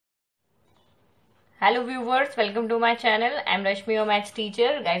Hello viewers, welcome to my channel. I am Rashmi, your maths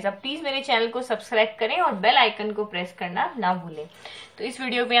teacher. Guys, आप please मेरे channel को subscribe करें और bell icon को प्रेस करना ना भूलें। तो इस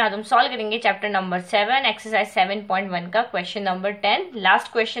वीडियो में आज हम सॉल्व करेंगे चैप्टर नंबर 7 एक्सरसाइज 7.1 का क्वेश्चन नंबर 10।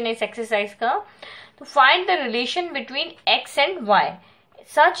 लास्ट क्वेश्चन है इस एक्सरसाइज का। तो find the relation between x and Y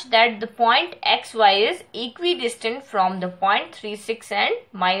such that the point xy is equidistant from the point 36 and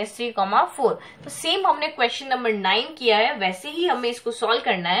 -3, 4। तो सेम हमने क्वेश्चन नंबर 9 किया है, वैसे ही हमें इसको सॉल्व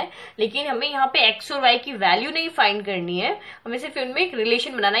करना है, लेकिन हमें यहाँ पे x और y की वैल्यू नहीं फाइंड करनी है, हमें सिर्फ उनमें एक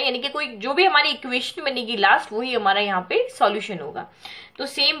रिलेशन बनाना है, यानी कि कोई जो भी हमारी इक्वेशन बनेगी लास्ट वही हमारा यहाँ पे सॉल्यूशन होगा। तो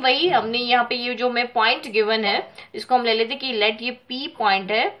सेम वही हमने यहाँ पे ये जो हमें पॉइंट गिवन है इसको हम ले लेते कि लेट ये P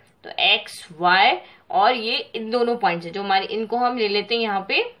पॉइंट है, तो एक्स वाई और ये इन दोनों पॉइंट्स है जो हमारे, इनको हम ले लेते हैं यहाँ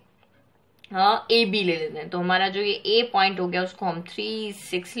पे ए बी ले लेते हैं। तो हमारा जो ये ए पॉइंट हो गया उसको हम 3,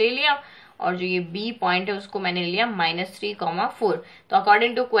 6 ले लिया, और जो ये बी पॉइंट है उसको मैंने लिया -3, 4। तो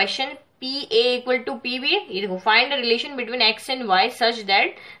according to question P A equal to P B, ये देखो find the relation between x and Y such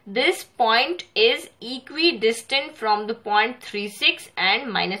that this point is equi distant from the point 36 and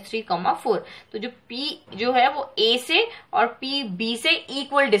 -3, 4। तो जो पी जो है वो ए से और पी बी से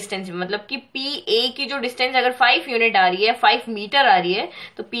इक्वल डिस्टेंस में, मतलब कि पी ए की जो डिस्टेंस अगर 5 यूनिट आ रही है, 5 मीटर आ रही है,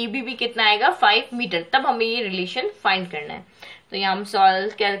 तो पी बी भी कितना आएगा 5 मीटर। तब हमें ये रिलेशन फाइंड करना है। तो यहाँ हम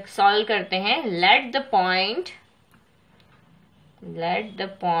सॉल्व करते हैं। Let the point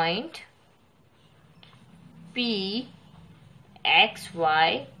P x y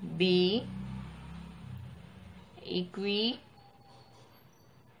be equidistant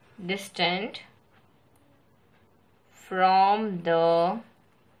from the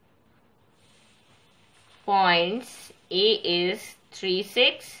points A is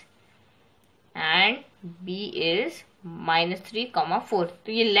 36 and B is -3, 4।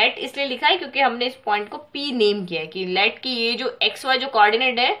 तो ये लेट इसलिए लिखा है क्योंकि हमने इस पॉइंट को P नेम किया है कि लेट की ये जो एक्स वाई जो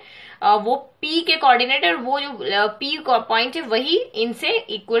कोऑर्डिनेट है वो P के कोऑर्डिनेट है, और वो जो P पॉइंट है वही इनसे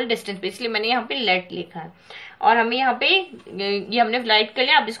इक्वल डिस्टेंस पे, इसलिए मैंने यहाँ पे लेट लिखा है। और हमें यहाँ पे ये हमने लाइट कर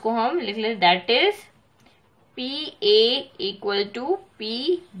लिया, अब इसको हम लिख लेते that is P A equal to P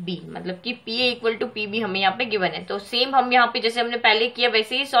B, मतलब कि P A equal to P B हमें यहाँ पे गिवन है। तो सेम हम यहाँ पे जैसे हमने पहले किया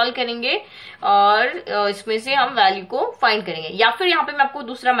वैसे ही सॉल्व करेंगे और इसमें से हम वैल्यू को फाइंड करेंगे। या फिर यहाँ पे मैं आपको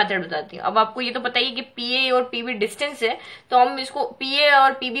दूसरा मेथड बताती हूँ। अब आपको ये तो पता ही कि P A और P B डिस्टेंस है, तो हम इसको P A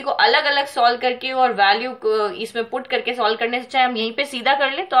और P B को अलग अलग सॉल्व करके और वैल्यू को इसमें पुट करके सॉल्व करने से चाहे हम यहीं पे सीधा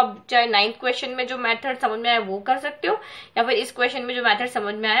कर ले, तो आप चाहे 9th क्वेश्चन में जो मेथड समझ में आया वो कर सकते हो, या फिर इस क्वेश्चन में जो मेथड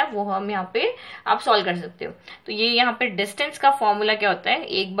समझ में आया वो हम यहाँ पे आप सॉल्व कर सकते हो। तो ये यहाँ पे डिस्टेंस का फॉर्मूला क्या होता है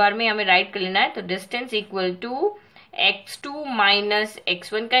एक बार में हमें राइट कर लेना है। तो distance equal to x2 minus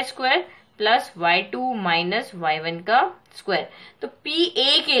x1 का square plus y2 minus y1 का स्क्वायर। तो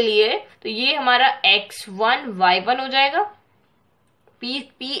PA के लिए तो ये हमारा x1 y1 हो जाएगा,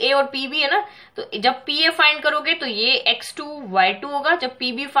 PA और PB है ना, तो जब PA फाइंड करोगे तो ये x2 y2 होगा, जब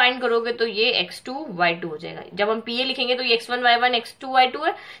PB फाइंड करोगे तो ये x2 y2 हो जाएगा। जब हम PA लिखेंगे तो ये x1 y1 x2 y2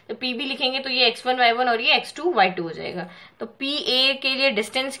 है, तो PB लिखेंगे तो ये x1 y1 और ये x2 y2 हो जाएगा। तो PA के लिए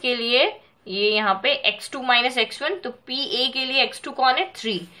डिस्टेंस के लिए ये यहाँ पे x2 माइनस x1, तो PA के लिए x2 कौन है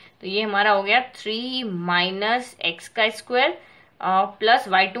 3, तो ये हमारा हो गया 3 माइनस x का square plus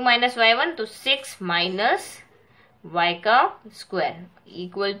y2 minus y1, तो 6 माइनस y का स्क्वायर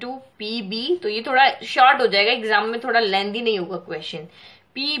इक्वल टू PB। तो ये थोड़ा शॉर्ट हो जाएगा, एग्जाम में थोड़ा लेंथी नहीं होगा क्वेश्चन।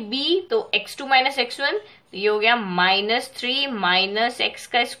 PB तो x2 माइनस x1, तो ये हो गया -3 माइनस x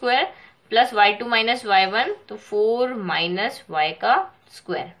का square plus y2 minus y1, तो 4 माइनस y का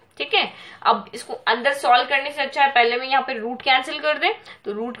स्क्वायर। ठीक है, अब इसको अंदर सॉल्व करने से अच्छा है पहले मैं यहाँ पे रूट कैंसिल कर दें।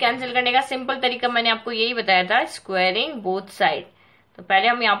 तो रूट कैंसिल करने का सिंपल तरीका मैंने आपको यही बताया था, स्क्वायरिंग बोथ साइड। तो पहले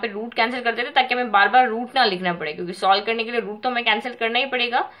हम यहाँ पे रूट कैंसिल करते थे ताकि हमें बार बार रूट ना लिखना पड़े, क्योंकि सॉल्व करने के लिए रूट तो हमें कैंसिल करना ही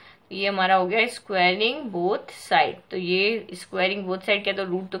पड़ेगा। तो ये हमारा हो गया स्क्वायरिंग बोथ साइड। तो ये स्क्वायरिंग बोथ साइड क्या, तो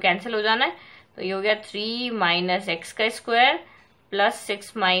रूट तो कैंसिल हो जाना है। तो ये हो गया 3 माइनस एक्स का स्क्वायर प्लस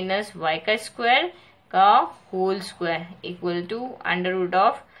 6 माइनस वाई का स्क्वायर का whole square equal to under root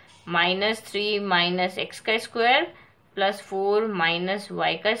of -3 minus x का स्क्वायर प्लस 4 माइनस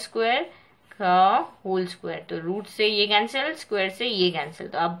वाई का स्क्वायर का होल स्क्वायर। तो रूट से ये कैंसिल, स्क्वायर से ये कैंसिल,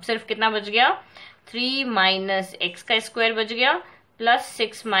 तो अब सिर्फ कितना बच गया 3 माइनस एक्स का स्क्वायर बच गया प्लस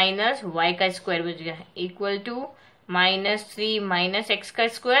 6 माइनस वाई का स्क्वायर बच गया इक्वल टू -3 माइनस एक्स का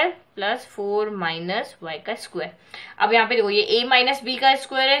स्क्वायर प्लस 4 माइनस वाई का स्क्वायर। अब यहाँ पे देखो ये a माइनस बी का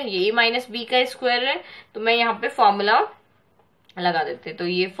स्क्वायर है, ये a माइनस बी का स्क्वायर है, तो मैं यहाँ पे फॉर्मूला लगा देते। तो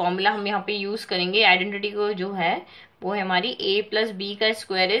ये फॉर्मूला हम यहाँ पे यूज करेंगे, आइडेंटिटी को जो है वो है हमारी a प्लस बी का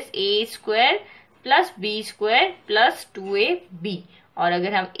square is a square plus B square plus 2ab। और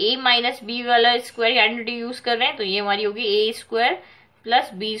अगर हम a माइनस बी वाला स्क्वायर आइडेंटिटी यूज कर रहे हैं तो ये हमारी होगी a square plus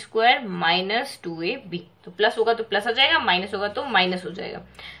B square minus 2ab। तो प्लस होगा तो प्लस आ जाएगा, माइनस होगा तो माइनस हो जाएगा।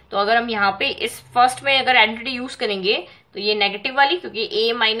 तो अगर हम यहाँ पे इस फर्स्ट में अगर आइडेंटिटी यूज करेंगे तो ये नेगेटिव वाली, क्योंकि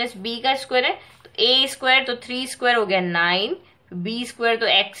a माइनस बी का स्क्वायर है, तो a स्क्वायर तो 3 स्क्वायर हो गया 9, बी स्क्वायर तो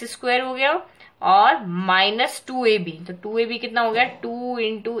x स्क्वायर हो गया, और माइनस 2ab। तो 2ab कितना हो गया, 2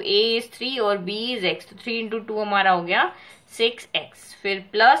 इंटू ए इज 3 और b इज x, तो 3 इंटू 2 हमारा हो गया 6x। फिर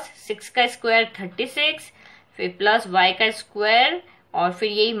प्लस 6 का स्क्वायर 36, फिर प्लस y का स्क्वायर, और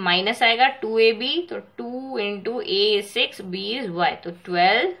फिर यही माइनस आएगा 2ab, तो 2 into A is 6, b is y, तो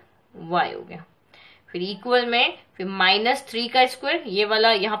 12y हो गया। फिर इक्वल में फिर माइनस 3 का स्क्वायर, ये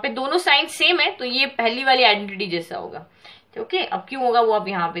वाला यहाँ पे दोनों साइन सेम है तो ये पहली वाली आइडेंटिटी जैसा होगा। ओके, अब क्यों होगा वो, अब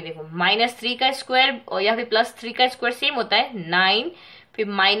यहाँ पे देखो माइनस 3 का स्क्वायर और या फिर प्लस 3 का स्क्वायर सेम होता है 9, फिर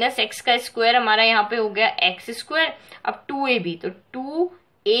माइनस x का स्क्वायर हमारा यहाँ पे हो गया x स्क्वायर, अब 2ab, तो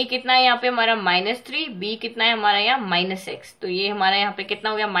 2a कितना है यहाँ पे हमारा माइनस 3, b कितना है हमारा यहाँ माइनस x, तो ये हमारा यहाँ पे कितना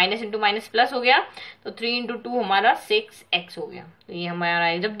हो गया, माइनस इंटू माइनस प्लस हो गया, तो 3 इंटू 2 हमारा 6x हो गया। तो ये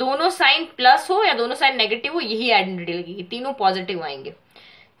हमारा जब दोनों साइन प्लस हो या दोनों साइन नेगेटिव हो यही आइडेंटिटी लगेगी, तीनों पॉजिटिव आएंगे।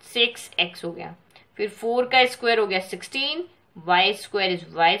 6x हो गया। फिर 4 का स्क्वायर हो गया 16, y square is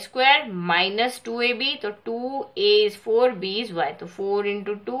y square minus 2ab, तो 2a is 4, b is y, तो 4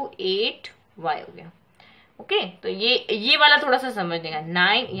 इंटू 2 8y हो गया। ओके, तो ये वाला थोड़ा सा समझ लेगा,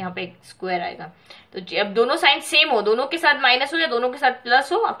 9 यहाँ पे स्क्वायर आएगा। तो अब दोनों साइन सेम हो, दोनों के साथ माइनस हो या दोनों के साथ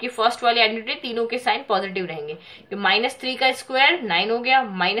प्लस हो, आपकी फर्स्ट वाली आइडेंटिटी तीनों के साइन पॉजिटिव रहेंगे। तो माइनस 3 का स्क्वायर 9 हो गया,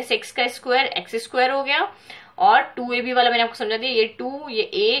 माइनस x का स्क्वायर x स्क्वायर हो गया, और 2ab वाला मैंने आपको समझा दिया, ये 2 ये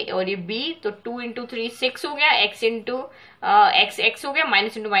a और ये b, तो 2 इंटू 3 6 हो गया, x इंटू x हो गया,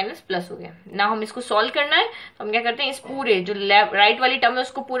 माइनस इंटू माइनस प्लस हो गया ना। हम इसको सॉल्व करना है तो हम क्या करते हैं, इस पूरे जो राइट वाली टर्म है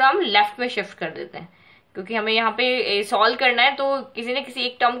उसको पूरा हम लेफ्ट में शिफ्ट कर देते हैं, क्योंकि हमें यहाँ पे सॉल्व करना है तो किसी न किसी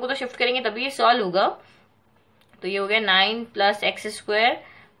एक टर्म को तो शिफ्ट करेंगे तभी ये सॉल्व होगा। तो ये हो गया 9 plus x square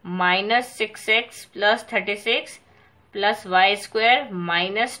minus 6x plus 36 plus Y square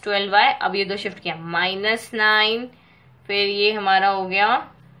minus 12y। अब ये दो शिफ्ट किया माइनस 9, फिर ये हमारा हो गया,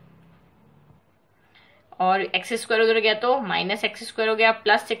 और एक्स स्क्वायर उधर गया तो माइनस एक्स स्क्वायर हो गया,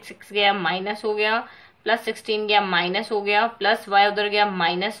 प्लस 6 गया माइनस हो गया, प्लस 16 गया माइनस हो गया, प्लस y उधर गया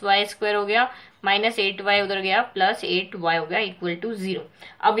माइनस वाई स्क्वायर हो गया, माइनस 8y उधर गया प्लस 8y हो गया इक्वल टू 0।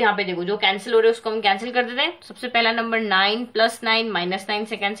 अब यहाँ पे देखो जो कैंसिल हो रहे हैं उसको हम कैंसिल कर देते हैं। सबसे पहला नंबर 9 प्लस 9 माइनस 9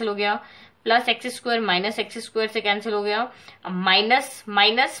 से कैंसिल हो गया, plus x square minus x square से कैंसिल हो गया, अब माइनस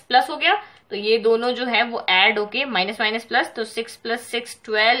माइनस प्लस हो गया, तो ये दोनों जो है वो ऐड होके माइनस माइनस प्लस, तो 6 प्लस 6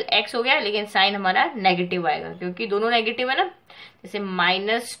 12x हो गया, लेकिन साइन हमारा नेगेटिव आएगा क्योंकि दोनों नेगेटिव है ना। जैसे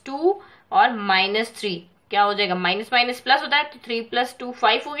 -2 और -3 क्या हो जाएगा, माइनस माइनस प्लस होता है तो 3 प्लस 2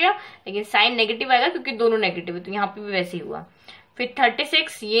 5 हो गया, लेकिन साइन नेगेटिव आएगा क्योंकि दोनों नेगेटिव है, तो यहाँ पे भी वैसे ही हुआ। फिर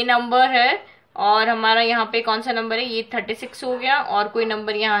 36 ये नंबर है, और हमारा यहाँ पे कौन सा नंबर है, ये 36 हो गया, और कोई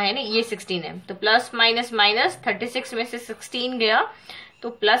नंबर यहाँ है ना, ये 16 है, तो प्लस माइनस माइनस 36 में से 16 गया तो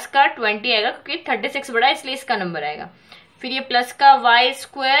प्लस का 20 आएगा क्योंकि 36 बड़ा है इसलिए इसका नंबर आएगा। फिर ये प्लस का वाई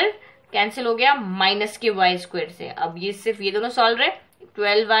स्क्वायर कैंसिल हो गया माइनस के वाई स्क्वायर से। अब ये सिर्फ ये दोनों सॉल्व है,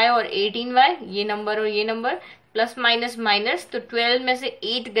 12y और 18y, ये नंबर और ये नंबर, प्लस माइनस माइनस, तो 12 में से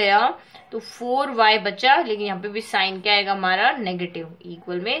 8 गया तो 4y बचा, लेकिन यहाँ पे भी साइन क्या आएगा हमारा नेगेटिव,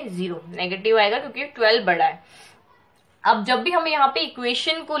 इक्वल में 0 नेगेटिव आएगा क्योंकि 12 बड़ा है। अब जब भी हम यहाँ पे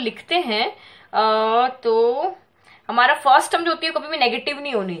इक्वेशन को लिखते हैं तो हमारा फर्स्ट टर्म जो होती है कभी भी नेगेटिव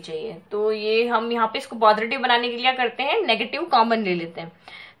नहीं होनी चाहिए, तो ये हम यहाँ पे इसको पॉजिटिव बनाने के लिए करते हैं, नेगेटिव कॉमन ले लेते हैं।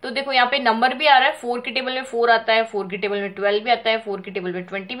 तो देखो यहाँ पे नंबर भी आ रहा है, 4 की टेबल में 4 आता है, 4 की टेबल में 12 भी आता है, 4 की टेबल में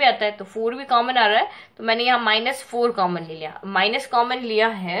 20 भी आता है, तो 4 भी कॉमन आ रहा है, तो मैंने यहाँ -4 कॉमन ले लिया। माइनस कॉमन लिया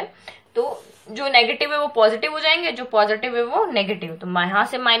है तो जो नेगेटिव है वो पॉजिटिव हो जाएंगे, जो पॉजिटिव है वो नेगेटिव, तो यहाँ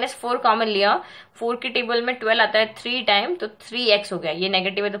से -4 कॉमन लिया, 4 की टेबल में 12 आता है 3 टाइम, तो 3x हो गया, ये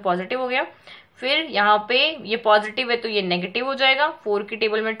नेगेटिव है तो पॉजिटिव हो गया। फिर यहाँ पे ये पॉजिटिव है तो ये नेगेटिव हो जाएगा, 4 की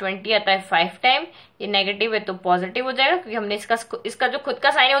टेबल में 20 आता है 5 टाइम, ये नेगेटिव है तो पॉजिटिव हो जाएगा क्योंकि हमने इसका जो खुद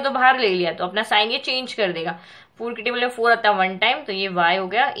का साइन है वो तो बाहर ले लिया, तो अपना साइन ये चेंज कर देगा। 4 की टेबल में 4 आता है 1 टाइम, तो ये y हो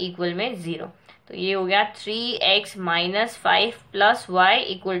गया इक्वल में 0, तो ये हो गया 3x minus 5 plus y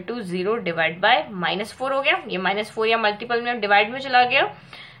equal to 0 divide by -4 हो गया, ये -4 या मल्टीपल में डिवाइड में चला गया,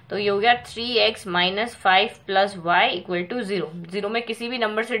 तो ये हो गया 3x minus 5 plus Y equal to 0। 0 में किसी भी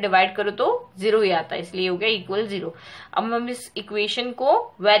नंबर से डिवाइड करो तो 0 ही आता है, इसलिए हो गया इक्वल 0। अब हम इस इक्वेशन को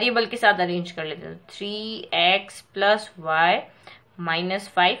वेरिएबल के साथ अरेंज कर लेते हैं, 3x plus Y minus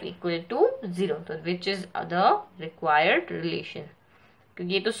 5 equal to 0, तो which is the required relation.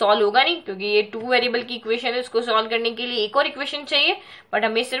 क्योंकि ये तो सॉल्व होगा नहीं, क्योंकि ये 2 वेरिएबल की इक्वेशन है, उसको सॉल्व करने के लिए एक और इक्वेशन चाहिए, बट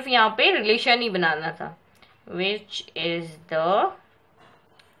हमें सिर्फ यहाँ पे रिलेशन ही बनाना था, which is the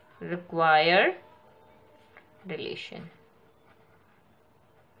required relation।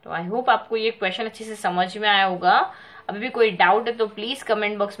 तो आई होप आपको ये क्वेश्चन अच्छे से समझ में आया होगा। अभी भी कोई डाउट है तो प्लीज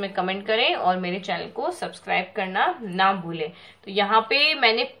कमेंट बॉक्स में कमेंट करें और मेरे चैनल को सब्सक्राइब करना ना भूलें। तो यहाँ पे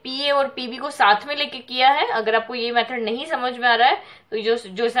मैंने पीए और पीबी को साथ में लेके किया है। अगर आपको ये मेथड नहीं समझ में आ रहा है तो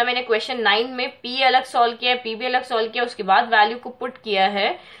जो सा मैंने क्वेश्चन 9 में पी अलग सॉल्व किया है, पीबी अलग सॉल्व किया, उसके बाद वैल्यू को पुट किया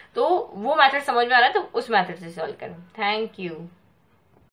है, तो वो मेथड समझ में आ रहा है तो उस मेथड से सॉल्व करें। Thank you.